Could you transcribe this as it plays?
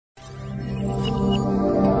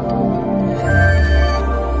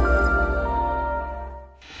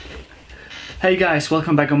Hey guys,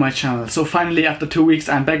 welcome back on my channel. So finally, after 2 weeks,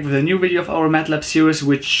 I'm back with a new video of our MATLAB series,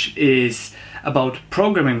 which is about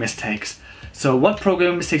programming mistakes. So what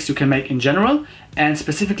programming mistakes you can make in general and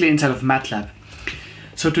specifically inside of MATLAB.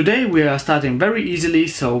 So today we are starting very easily,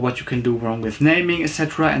 so what you can do wrong with naming,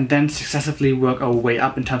 etc., and then successively work our way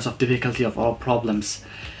up in terms of difficulty of our problems.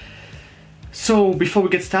 So before we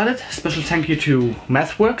get started, special thank you to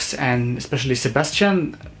Mathworks and especially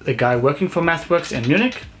Sebastian, the guy working for Mathworks in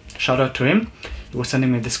Munich. Shout out to him. He was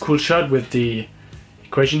sending me this cool shirt with the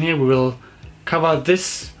equation here. We will cover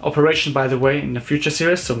this operation, by the way, in the future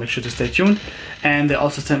series, so make sure to stay tuned. And they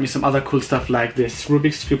also sent me some other cool stuff like this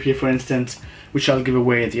Rubik's Cube here, for instance, which I'll give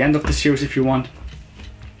away at the end of the series if you want.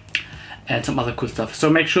 And some other cool stuff.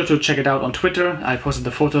 So make sure to check it out on Twitter. I posted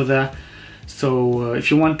the photo there. So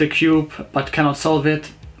if you want the cube but cannot solve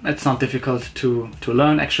it, it's not difficult to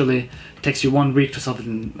learn actually. It takes you 1 week to solve it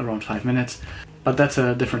in around 5 minutes. But that's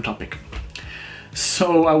a different topic.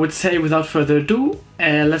 So I would say without further ado,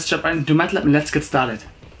 let's jump right into MATLAB and let's get started.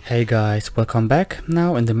 Hey guys, welcome back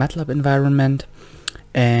now in the MATLAB environment.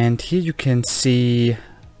 And here you can see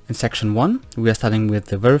in section 1, we are starting with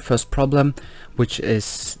the very first problem, which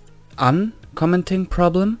is uncommenting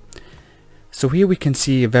problem. So here we can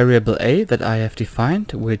see a variable a that I have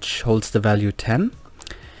defined, which holds the value 10.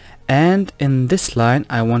 And in this line,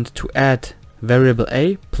 I want to add variable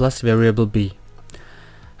a plus variable b.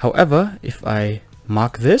 However, if I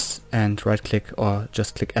mark this and right click or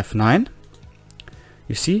just click F9,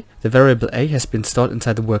 you see the variable a has been stored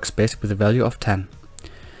inside the workspace with a value of 10.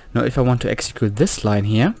 Now if I want to execute this line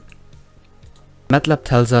here, MATLAB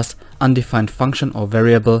tells us undefined function or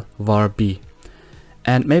variable var b.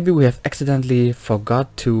 And maybe we have accidentally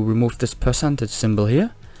forgot to remove this percentage symbol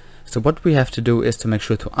here. So what we have to do is to make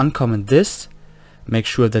sure to uncomment this, make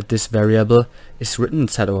sure that this variable is written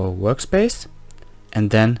inside our workspace, and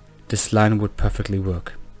then this line would perfectly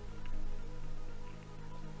work.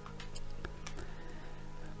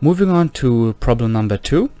 Moving on to problem number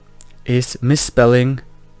 2 is misspelling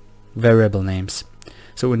variable names.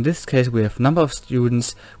 So in this case we have number of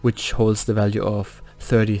students, which holds the value of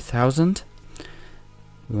 30,000.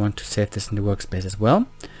 We want to save this in the workspace as well.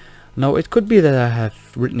 Now it could be that I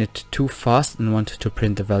have written it too fast and want to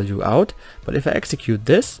print the value out, but if I execute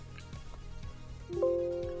this,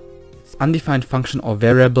 undefined function or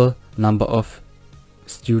variable number of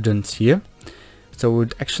students here. So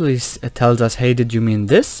it actually tells us, hey, did you mean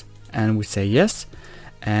this? And we say yes.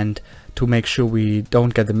 And to make sure we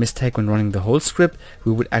don't get the mistake when running the whole script,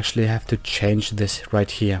 we would actually have to change this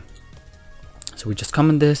right here. So we just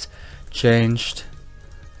comment this, changed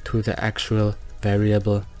to the actual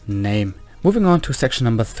variable name. Moving on to section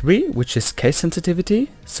number 3, which is case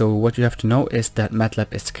sensitivity. So what you have to know is that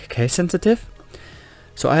MATLAB is case sensitive.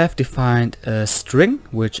 So I have defined a string,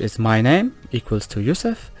 which is my name equals to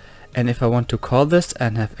Yusuf, and if I want to call this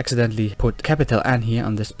and have accidentally put capital N here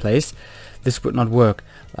on this place, this would not work.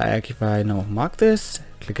 Like if I now mark this,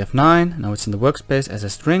 click F9, now it's in the workspace as a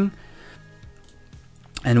string,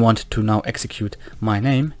 and want to now execute my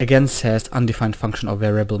name, again says undefined function or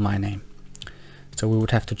variable my name. So we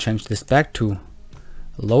would have to change this back to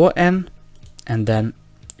lower n, and then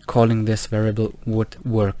calling this variable would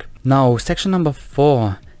work. Now section number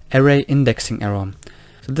 4, array indexing error.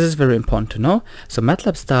 So this is very important to know. So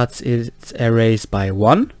MATLAB starts its arrays by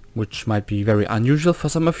 1, which might be very unusual for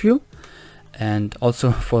some of you, and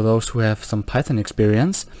also for those who have some Python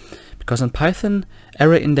experience, because in Python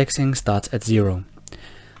array indexing starts at 0.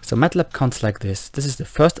 So MATLAB counts like this. This is the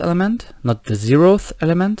first element, not the 0th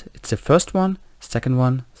element. It's the first one, second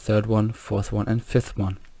one, third one, fourth one, and fifth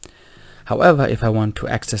one. However, if I want to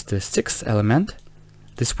access the 6th element,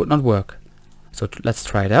 this would not work. So let's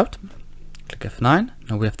try it out. Click F9.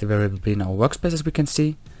 Now we have the variable b in our workspace, as we can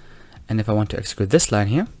see. And if I want to execute this line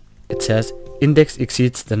here, it says index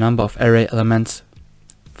exceeds the number of array elements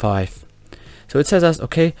 5. So it says us,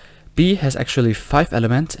 okay, b has actually 5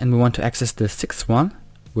 elements and we want to access the 6th one,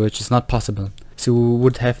 which is not possible. So we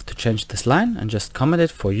would have to change this line and just comment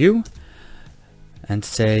it for you and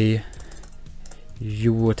say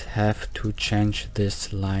you would have to change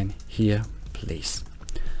this line here, please.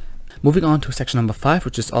 Moving on to section number 5,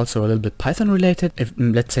 which is also a little bit Python related. If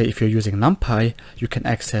let's say if you're using NumPy, you can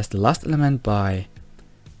access the last element by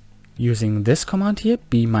using this command here,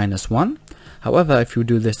 b-1. However, if you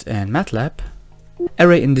do this in MATLAB,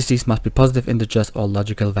 array indices must be positive integers or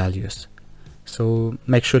logical values. So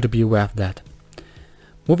make sure to be aware of that.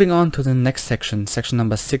 Moving on to the next section, section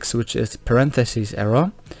number 6, which is parenthesis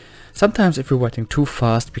error. Sometimes if we're writing too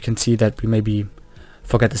fast, we can see that we maybe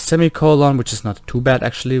forget the semicolon, which is not too bad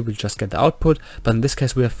actually, we just get the output, but in this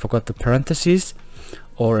case we have forgot the parentheses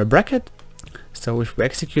or a bracket. So if we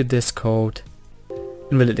execute this code,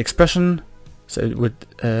 invalid expression, so it would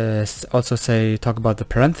also say, talk about the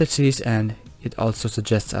parentheses, and it also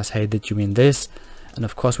suggests us, hey, did you mean this? And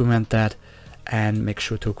of course we meant that, and make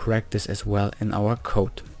sure to correct this as well in our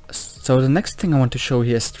code. So the next thing I want to show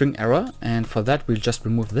here is string error, and for that we'll just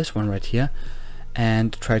remove this one right here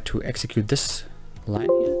and try to execute this line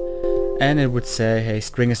here. And it would say, hey,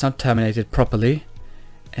 string is not terminated properly,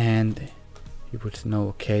 and you would know,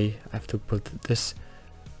 okay, I have to put this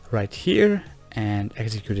right here and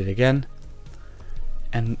execute it again,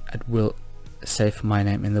 and it will save my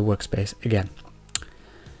name in the workspace again.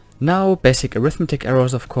 Now basic arithmetic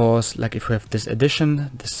errors, of course, like if we have this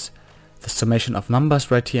addition, the summation of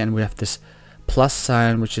numbers right here, and we have this plus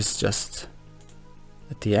sign which is just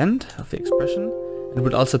at the end of the expression. It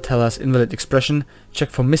would also tell us invalid expression,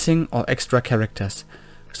 check for missing or extra characters.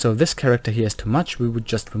 So this character here is too much, we would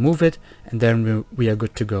just remove it, and then we are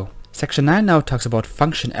good to go. Section 9 now talks about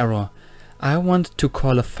function error. I want to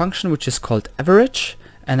call a function which is called average,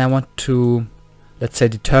 and I want to, let's say,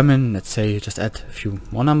 determine, let's say just add a few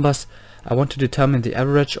more numbers. I want to determine the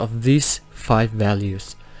average of these 5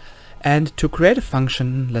 values. And to create a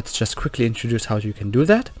function, let's just quickly introduce how you can do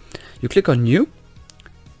that. You click on new,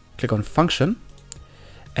 click on function,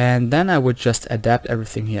 and then I would just adapt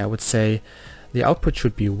everything here. I would say the output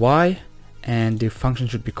should be y, and the function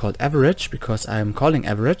should be called average because I am calling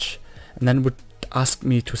average, and then it would ask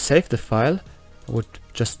me to save the file. I would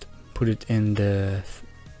just put it in the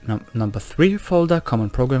number 3 folder, common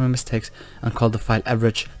programming mistakes, and call the file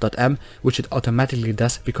average.m, which it automatically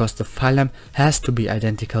does because the file name has to be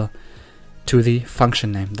identical to the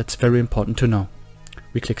function name. That's very important to know.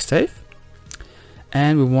 We click save,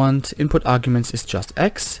 and we want input arguments is just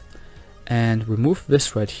x, and remove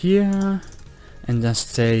this right here and just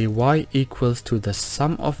say y equals to the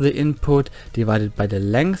sum of the input divided by the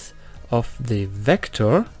length of the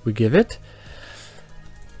vector we give it.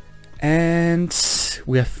 And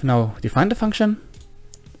we have now defined the function.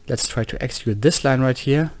 Let's try to execute this line right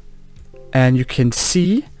here, and you can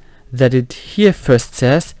see that it here first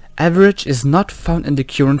says average is not found in the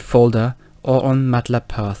current folder or on MATLAB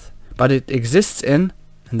path, but it exists in,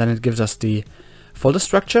 and then it gives us the folder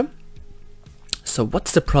structure. So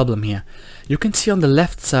what's the problem here? You can see on the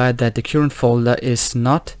left side that the current folder is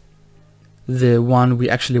not the one we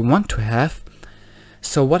actually want to have.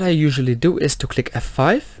 So what I usually do is to click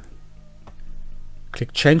F5,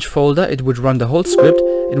 click change folder. It would run the whole script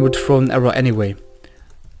and would throw an error anyway.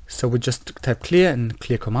 So we just type clear in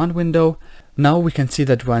clear command window. Now we can see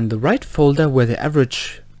that we're in the right folder where the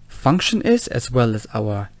average function is, as well as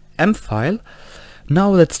our M file. Now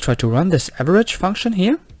let's try to run this average function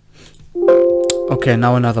here. Okay,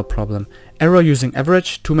 now another problem. Error using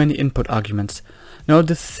average, too many input arguments. Now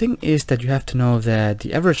the thing is that you have to know that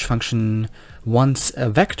the average function wants a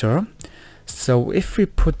vector. So if we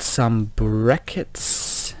put some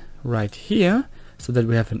brackets right here so that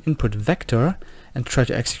we have an input vector and try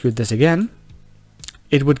to execute this again,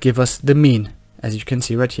 it would give us the mean. As you can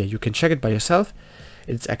see right here, you can check it by yourself.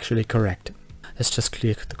 It's actually correct. Let's just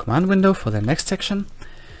clear the command window for the next section,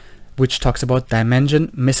 which talks about dimension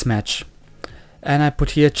mismatch. And I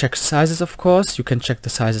put here check sizes, of course. You can check the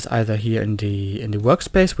sizes either here in the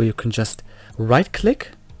workspace, where you can just right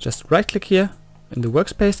click here in the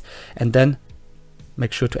workspace, and then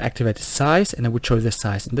make sure to activate the size, and it would show the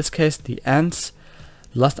size. In this case, the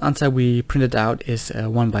last answer we printed out is a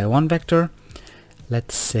 1 by 1 vector.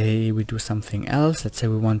 Let's say we do something else. Let's say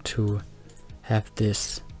we want to have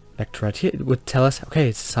this vector right here. It would tell us, okay,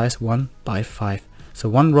 it's size 1 by 5. So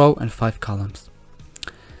 1 row and 5 columns.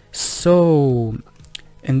 So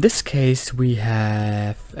in this case we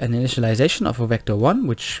have an initialization of a vector 1,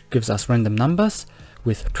 which gives us random numbers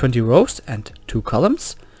with 20 rows and 2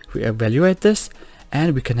 columns. We evaluate this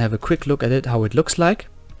and we can have a quick look at it, how it looks like.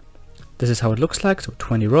 This is how it looks like, so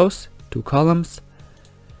 20 rows, 2 columns.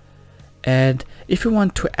 And if you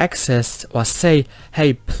want to access or say,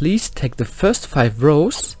 hey, please take the first 5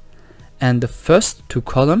 rows and the first 2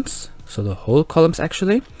 columns, so the whole columns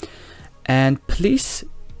actually, and please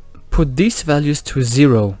put these values to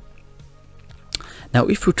 0. Now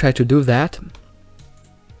if we try to do that, I'm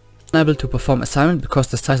unable to perform assignment because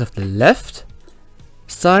the size of the left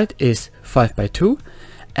side is 5 by 2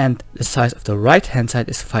 and the size of the right hand side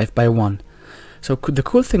is 5 by 1. So the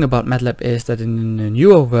cool thing about MATLAB is that in the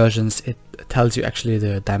newer versions it tells you actually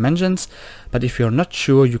the dimensions, but if you're not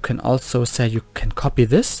sure, you can also say you can copy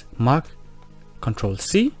this, mark Ctrl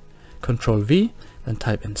C, Ctrl V, then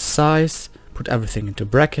type in size, put everything into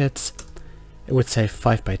brackets. It would say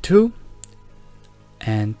 5 by 2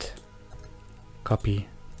 and copy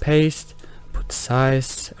paste, put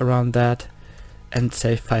size around that, and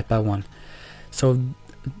say 5 by 1. So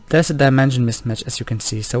there's a dimension mismatch, as you can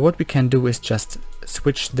see. So what we can do is just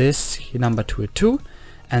switch this number to a 2,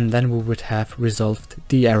 and then we would have resolved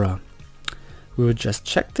the error. We would just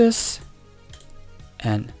check this,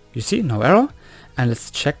 and you see no error. And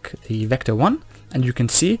let's check the vector 1, and you can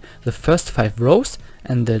see the first 5 rows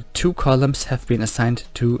and the 2 columns have been assigned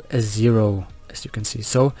to a 0, as you can see.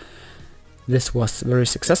 So this was very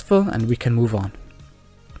successful, and we can move on.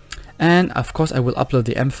 And of course I will upload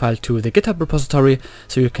the M file to the GitHub repository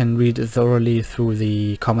so you can read thoroughly through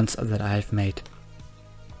the comments that I have made.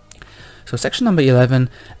 So section number 11,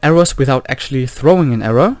 errors without actually throwing an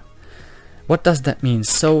error. What does that mean?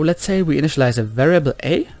 So let's say we initialize a variable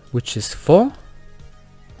a, which is 4,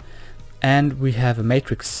 and we have a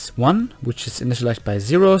matrix 1, which is initialized by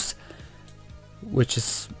zeros, which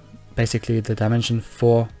is basically the dimension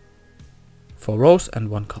 4 rows and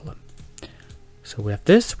 1 column. So we have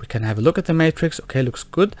this, we can have a look at the matrix. Okay, looks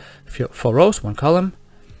good. 4 rows, 1 column.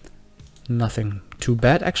 Nothing too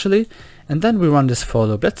bad actually. And then we run this for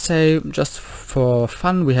loop. Let's say just for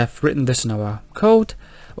fun we have written this in our code,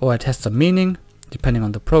 or it has some meaning depending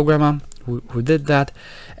on the programmer who did that,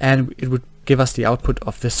 and it would give us the output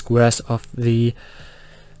of the squares of the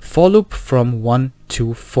for loop from 1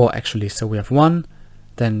 to 4 actually. So we have 1,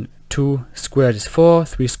 then 2 squared is 4,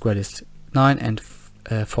 3 squared is 9, and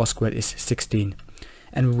 4 squared is 16.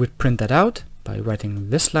 And we would print that out by writing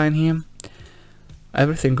this line here.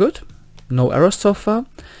 Everything good, no errors so far.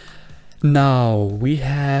 Now we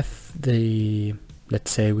have the,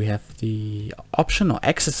 let's say we have the option or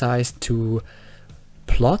exercise to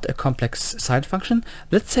plot a complex sine function.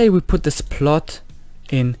 Let's say we put this plot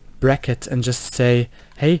in brackets and just say,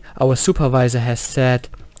 hey, our supervisor has said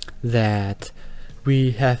that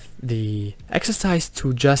we have the exercise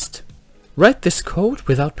to just write this code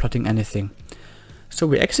without plotting anything. So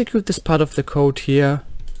we execute this part of the code here.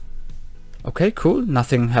 Okay, cool,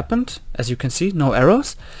 nothing happened. As you can see, no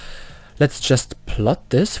errors. Let's just plot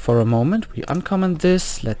this for a moment. We uncomment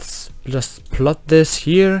this. Let's just plot this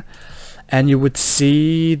here. And you would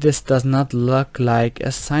see this does not look like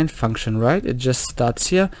a sine function, right? It just starts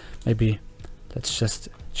here. Maybe let's just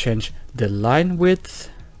change the line width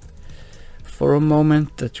for a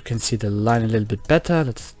moment, that you can see the line a little bit better.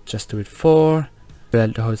 Let's just do it 4,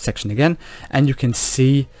 the whole section again, and you can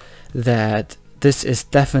see that this is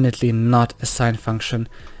definitely not a sine function,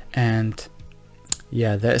 and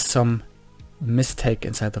yeah, there is some mistake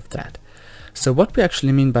inside of that. So what we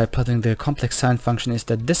actually mean by plotting the complex sine function is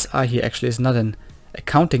that this I here actually is not an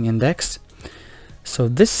accounting index. So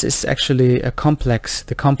this is actually a complex,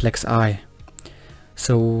 the complex I.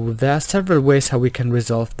 So there are several ways how we can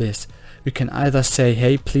resolve this. We can either say,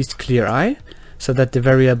 hey, please clear I, so that the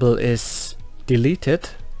variable is deleted.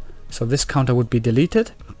 So this counter would be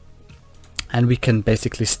deleted, and we can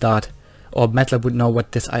basically start, or MATLAB would know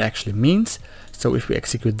what this I actually means. So if we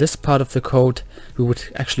execute this part of the code, we would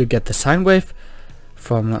actually get the sine wave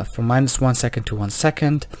from -1 second to 1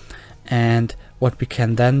 second. And what we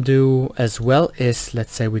can then do as well is,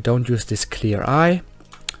 let's say we don't use this clear I.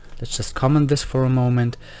 Let's just comment this for a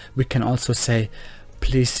moment. We can also say,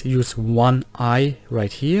 please use 1 I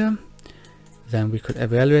right here. Then we could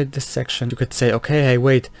evaluate this section. You could say, okay, hey,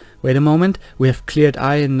 wait a moment. We have cleared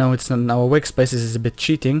I, and no, it's not in our workspace. This is a bit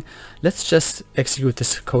cheating. Let's just execute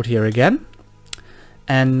this code here again.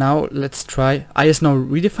 And now let's try. I is now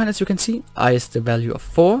redefined, as you can see. I is the value of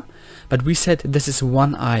 4, but we said this is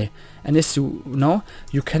 1 I. And as you know,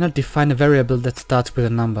 you cannot define a variable that starts with a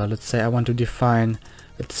number. Let's say I want to define,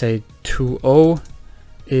 let's say 20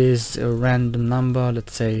 is a random number,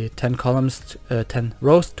 let's say 10 columns, 10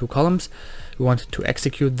 rows, 2 columns. We want to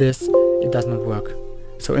execute this, it does not work.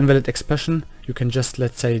 So invalid expression, you can just,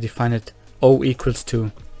 let's say, define it O equals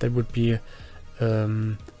 2. That would be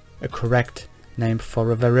a correct name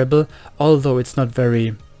for a variable, although it's not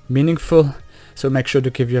very meaningful. So make sure to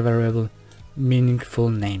give your variable meaningful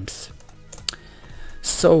names.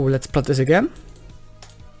 So let's plot this again.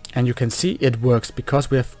 And you can see it works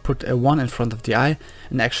because we have put a 1 in front of the I,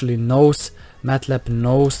 and actually MATLAB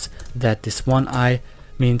knows that this 1 I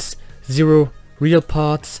means 0 real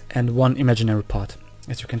parts and 1 imaginary part,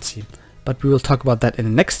 as you can see. But we will talk about that in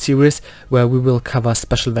the next series, where we will cover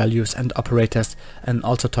special values and operators, and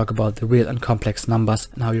also talk about the real and complex numbers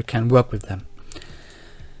and how you can work with them.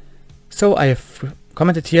 So I have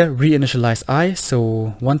commented here, reinitialize I.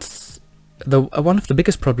 So once one of the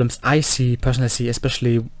biggest problems I personally see,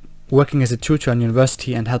 especially working as a tutor in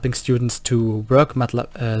university and helping students to work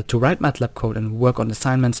MATLAB, to write MATLAB code and work on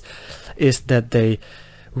assignments, is that they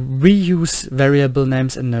reuse variable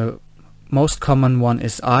names, and the most common one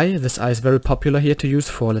is I. This I is very popular here to use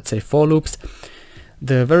for, let's say, for loops.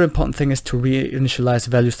 The very important thing is to reinitialize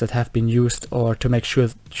values that have been used, or to make sure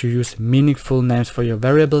that you use meaningful names for your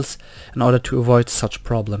variables in order to avoid such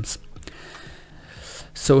problems.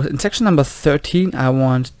 So in section number 13 I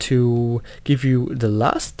want to give you the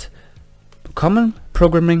last common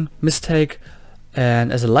programming mistake,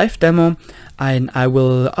 and as a live demo I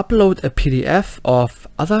will upload a PDF of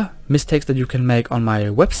other mistakes that you can make on my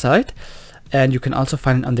website, and you can also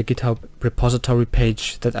find it on the GitHub repository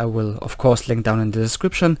page that I will of course link down in the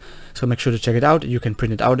description, so make sure to check it out. You can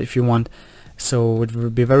print it out if you want, so it will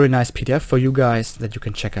be a very nice PDF for you guys that you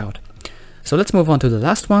can check out. So let's move on to the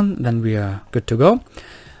last one, then we are good to go.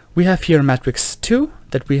 We have here Matrix 2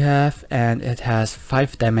 that we have, and it has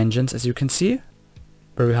 5 dimensions, as you can see.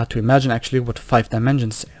 Very hard to imagine actually what 5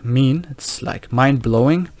 dimensions mean. It's like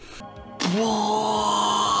mind-blowing.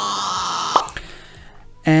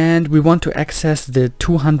 And we want to access the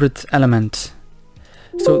 200th element.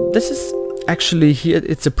 So this is actually here,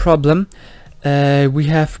 it's a problem. We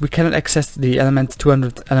cannot access the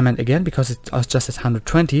 200th element again because it was just at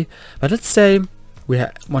 120. But let's say we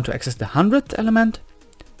want to access the 100th element,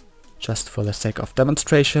 just for the sake of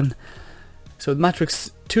demonstration. So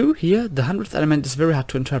matrix 2 here, the 100th element is very hard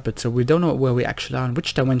to interpret, so we don't know where we actually are and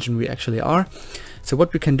which dimension we actually are. So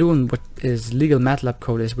what we can do, and what is legal MATLAB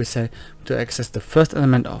code, is we say to access the first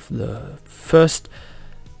element of the first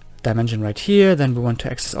dimension right here, then we want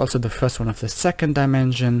to access also the first one of the second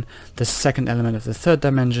dimension, the second element of the third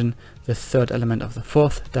dimension, the third element of the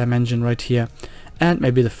fourth dimension right here, and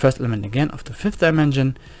maybe the first element again of the fifth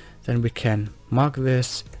dimension. Then we can mark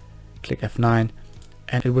this, click F9,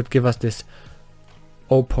 and it would give us this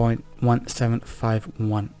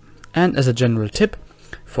 0.1751. And as a general tip,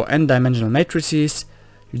 for n-dimensional matrices,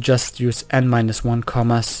 you just use n-1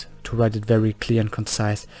 commas to write it very clear and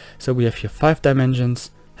concise. So we have here 5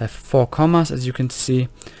 dimensions, have 4 commas as you can see,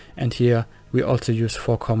 and here we also use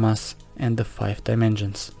 4 commas and the 5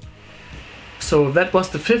 dimensions. So that was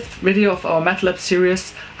the 5th video of our MATLAB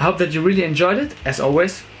series. I hope that you really enjoyed it, as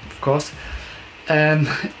always, of course.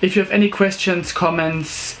 If you have any questions,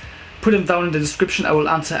 comments, put them down in the description. I will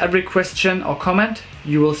answer every question or comment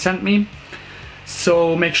you will send me.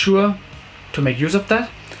 So make sure to make use of that.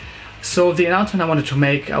 So the announcement I wanted to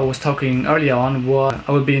make, I was talking earlier on, was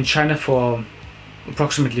I will be in China for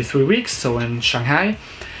approximately 3 weeks, so in Shanghai.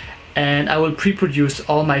 And I will pre-produce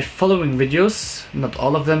all my following videos, not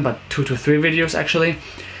all of them, but 2 to 3 videos actually,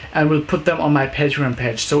 and will put them on my Patreon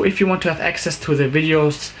page. So if you want to have access to the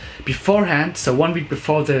videos beforehand, so 1 week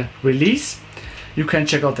before the release, you can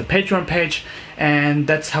check out the Patreon page, and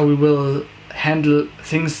that's how we will handle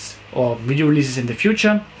things or video releases in the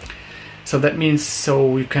future. So that means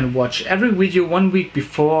so you can watch every video 1 week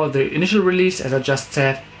before the initial release, as I just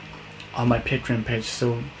said, on my Patreon page.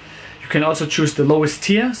 So you can also choose the lowest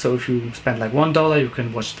tier, so if you spend like $1 you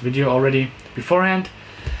can watch the video already beforehand.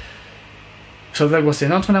 So that was the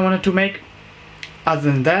announcement I wanted to make.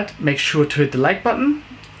 Other than that, make sure to hit the like button,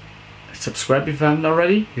 subscribe if you haven't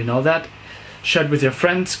already, you know that. Share it with your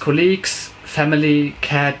friends, colleagues, family,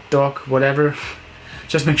 cat, dog, whatever.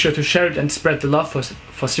 Just make sure to share it and spread the love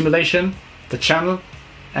for simulation, the channel,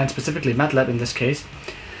 and specifically MATLAB in this case.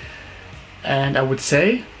 And I would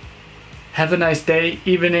say, have a nice day,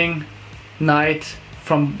 evening, night,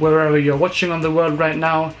 from wherever you're watching on the world right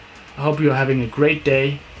now. I hope you're having a great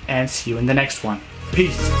day, and see you in the next one.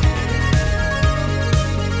 Peace.